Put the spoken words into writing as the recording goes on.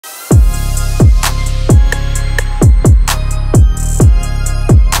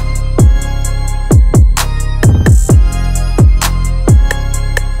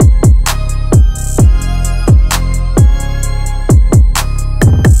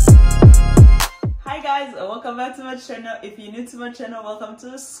welcome back to my channel. If you're new to my channel, welcome to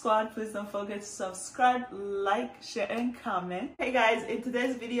the squad. Please don't forget to subscribe, like, share and comment. Hey guys, in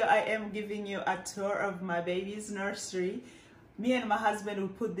today's video I am giving you a tour of my baby's nursery. Me and my husband, we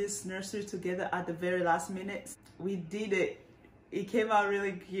put this nursery together at the very last minute. We did it. It came out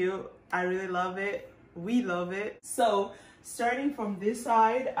really cute. I really love it. We love it. So starting from this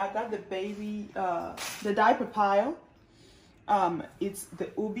side, I got the baby the diaper pile. It's the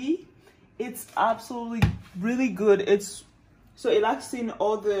ubi. It's absolutely really good. It's so it locks in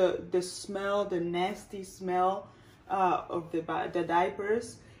all the smell, the nasty smell of the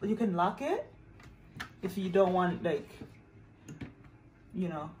diapers. You can lock it if you don't want, like, you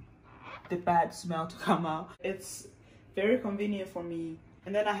know, the bad smell to come out. It's very convenient for me.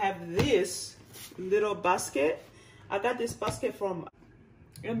 And then I have this little basket. I got this basket from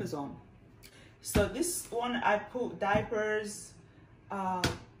Amazon. So this one I put diapers,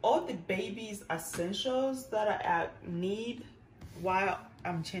 all the baby's essentials that I need while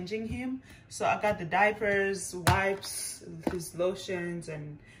I'm changing him. So I got the diapers, wipes, his lotions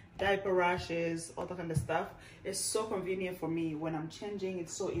and diaper rashes, all that kind of stuff. It's so convenient for me when I'm changing.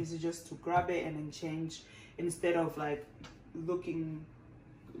 It's so easy just to grab it and then change instead of like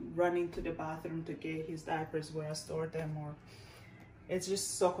running to the bathroom to get his diapers where I store them, or it's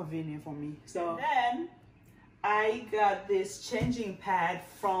just so convenient for me. So then I got this changing pad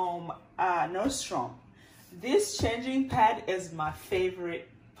from Nursery. This changing pad is my favorite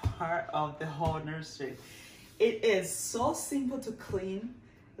part of the whole nursery. It is so simple to clean.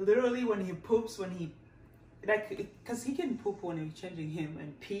 Literally when he poops, because he can poop when you're changing him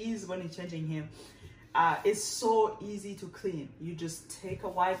and pees when you're changing him. It's so easy to clean. You just take a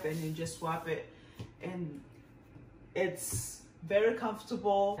wipe and you just wipe it, and it's very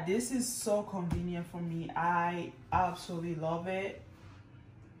comfortable. This is so convenient for me. I absolutely love it.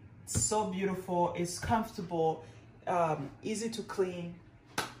 It's so beautiful. It's comfortable, easy to clean.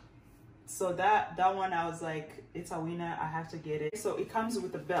 So that one, I was like, it's a winner. I have to get it. So it comes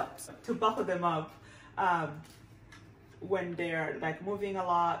with a belt to buckle them up when they're like moving a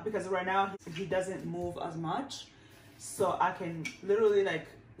lot, because right now he doesn't move as much. So I can literally like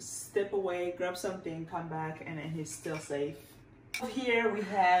step away, grab something, come back, and then he's still safe. Here we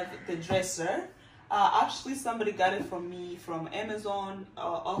have the dresser. Actually somebody got it from me from Amazon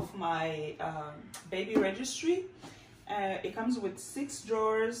off my baby registry. It comes with 6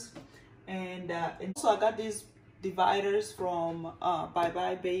 drawers, and so I got these dividers from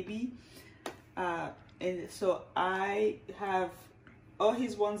Baby. And so I have all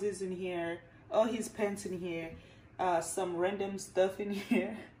his onesies in here, all his pants in here, some random stuff in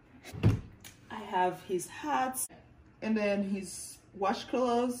here. I have his hats, and then his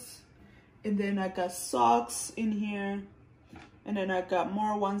washcloths, and then I got socks in here, and then I got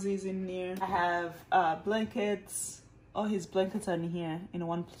more onesies in here. I have blankets. All his blankets are in here in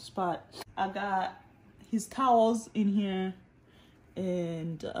one spot. I got his towels in here,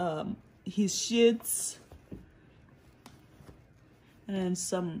 and his sheets, and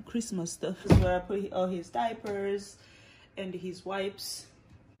some Christmas stuff. This is where I put all his diapers and his wipes.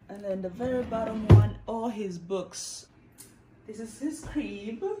 And then the very bottom one, all his books. This is his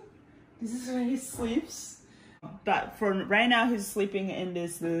crib. This is where he sleeps. But for right now, he's sleeping in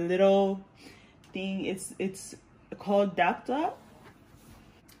this little thing. It's called Doctor.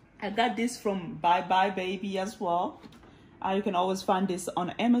 I got this from Baby as well. You can always find this on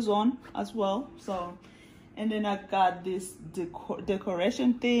Amazon as well. So, and then I got this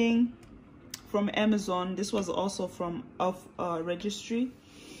decoration thing from Amazon. This was also from off registry.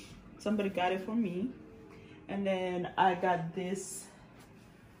 Somebody got it for me. And then I got this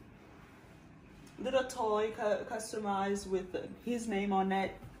little toy customized with his name on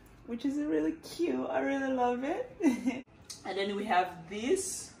it, which is really cute. I really love it. And then we have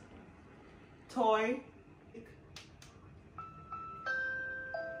this toy.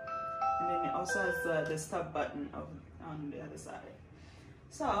 And then it also has the stop button on the other side.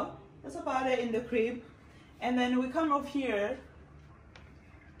 So that's about it in the crib. And then we come up here.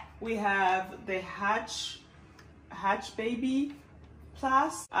 We have the Hatch Baby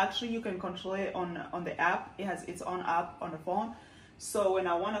Plus. Actually, you can control it on the app. It has its own app on the phone. So when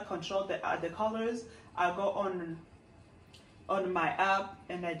I want to control the colors, I go on my app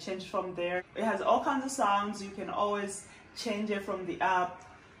and I change from there. It has all kinds of sounds. You can always change it from the app.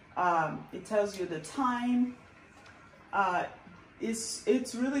 It tells you the time.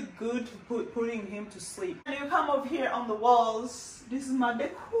 It's really good putting him to sleep. And you come up here on the walls. This is my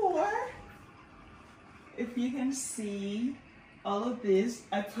decor. If you can see all of this,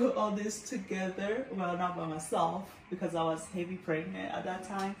 I put all this together. Well, not by myself because I was heavy pregnant at that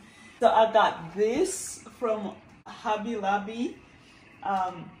time. So I got this from Hobby Lobby.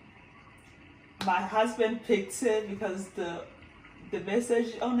 My husband picked it because the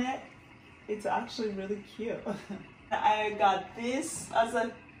message on it, it's actually really cute. I got this as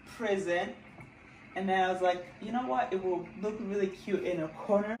a present, and then I was like, you know what, it will look really cute in a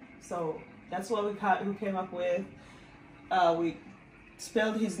corner. So that's what we came up with. We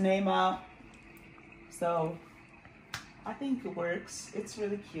spelled his name out, so I think it works. It's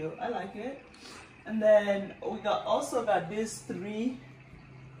really cute. I like it. And then we also got these 3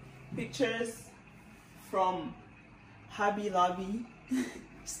 pictures from Hobby Lobby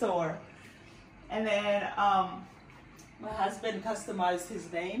store. And then my husband customized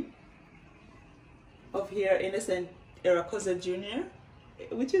his name up here, Innocent Irakoze Jr.,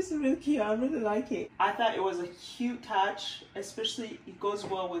 which is really cute. I really like it. I thought it was a cute touch, especially it goes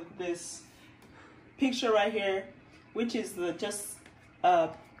well with this picture right here, which is just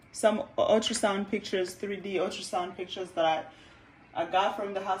some ultrasound pictures, 3D ultrasound pictures that I got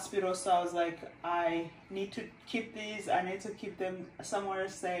from the hospital. So I was like, I need to keep these. I need to keep them somewhere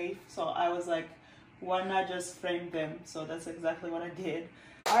safe. So I was like, why not just frame them? So that's exactly what I did.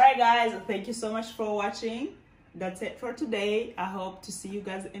 All right, guys, thank you so much for watching. That's it for today. I hope to see you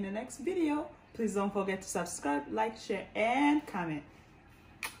guys in the next video. Please don't forget to subscribe, like, share, and comment.